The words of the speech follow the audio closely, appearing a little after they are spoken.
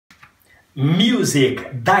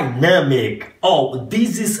Music, dynamic. Oh,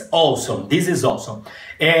 this is awesome. This is awesome.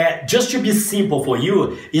 Just to be simple for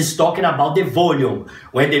you, is talking about the volume.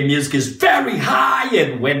 When the music is very high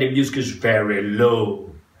and when the music is very low.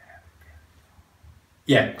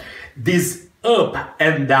 Yeah, this up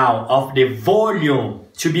and down of the volume,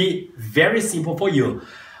 to be very simple for you.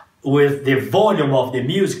 With the volume of the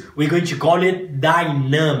music, we're going to call it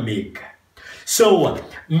dynamic. So,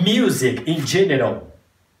 music in general,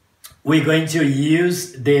 we're going to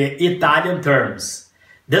use the Italian terms.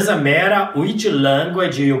 Doesn't matter which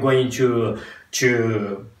language you're going to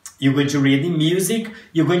read in music,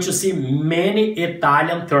 you're going to see many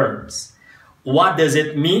Italian terms. What does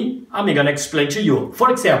it mean? I'm going to explain to you. For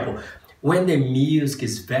example, when the music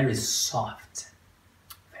is very soft,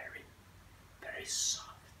 very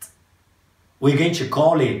soft, we're going to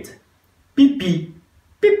call it pipi,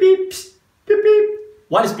 pipi, pipi.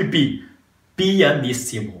 What is pipi?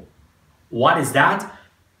 Pianissimo. What is that?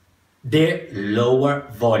 The lower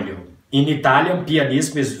volume. In Italian,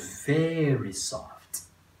 pianissimo is very soft.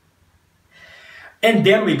 And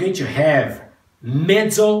then we're going to have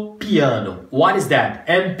mezzo piano. What is that?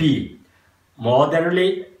 MP.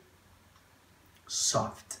 Moderately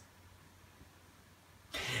soft.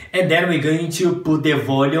 And then we're going to put the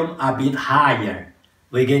volume a bit higher.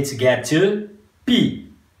 We're going to get to P.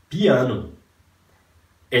 Piano.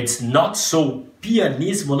 It's not so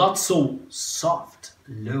pianissimo, not so soft,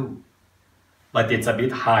 low, but it's a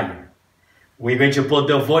bit higher. We're going to put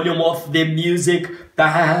the volume of the music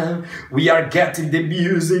down. We are getting the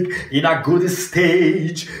music in a good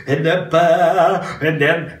stage, and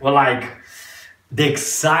then like the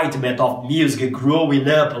excitement of music growing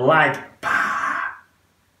up, like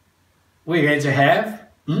we're going to have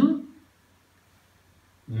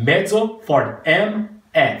mezzo for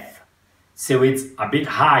MF. So it's a bit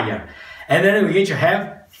higher. And then we're going to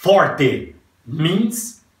have forte,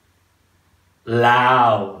 means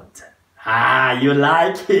loud. Ah, you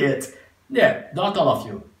like it. Yeah, not all of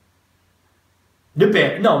you.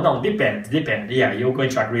 Depend. Depend. Yeah, you're going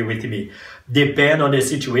to agree with me. Depend on the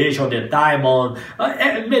situation, the time, on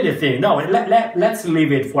many things. No, let's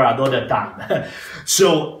leave it for another time.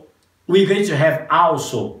 So we're going to have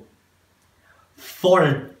also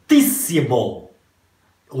fortissimo.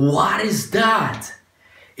 What is that?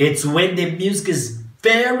 It's when the music is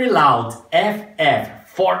very loud. FF,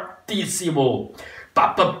 fortissimo.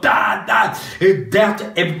 That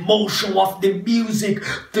emotion of the music.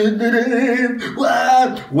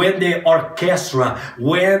 When the orchestra,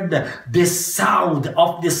 when the sound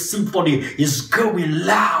of the symphony is going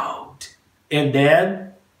loud. And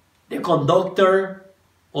then the conductor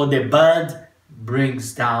or the band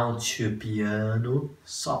brings down to piano,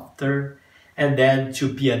 softer. And then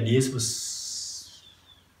to pianissimo,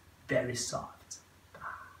 very soft.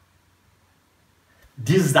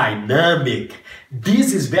 This dynamic,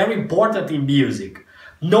 this is very important in music.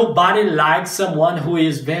 Nobody likes someone who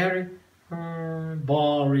is very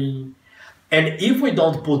boring. And if we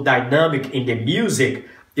don't put dynamic in the music,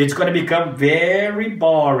 it's going to become very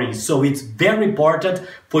boring. So it's very important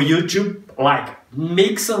for you to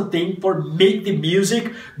make something make the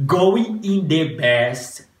music going in the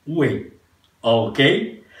best way.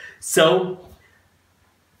 Okay, so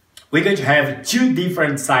we're going to have two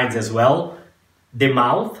different signs as well. The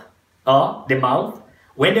mouth.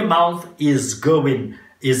 When the mouth is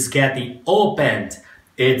getting opened,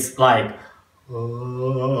 it's like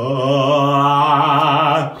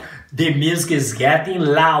the music is getting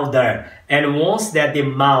louder. And once that the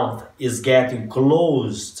mouth is getting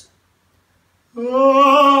closed, the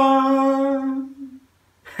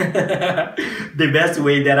best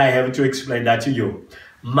way that I have to explain that to you.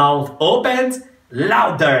 Mouth opened,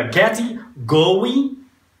 louder, going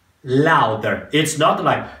louder. It's not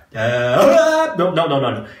like,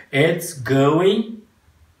 no. It's going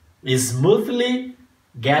smoothly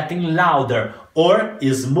getting louder or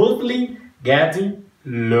smoothly getting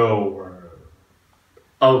lower.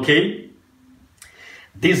 Okay?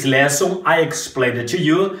 This lesson, I explained it to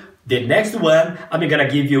you. The next one, I'm gonna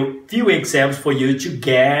give you a few examples for you to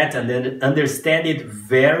get and then understand it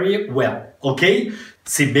very well, okay?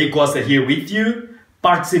 Cimei Costa here with you.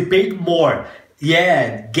 Participate more.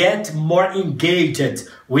 Yeah, get more engaged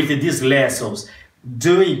with these lessons.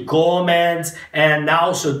 Doing comments and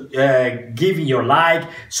also giving your like,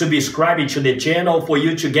 subscribing to the channel for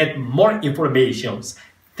you to get more information.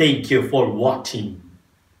 Thank you for watching.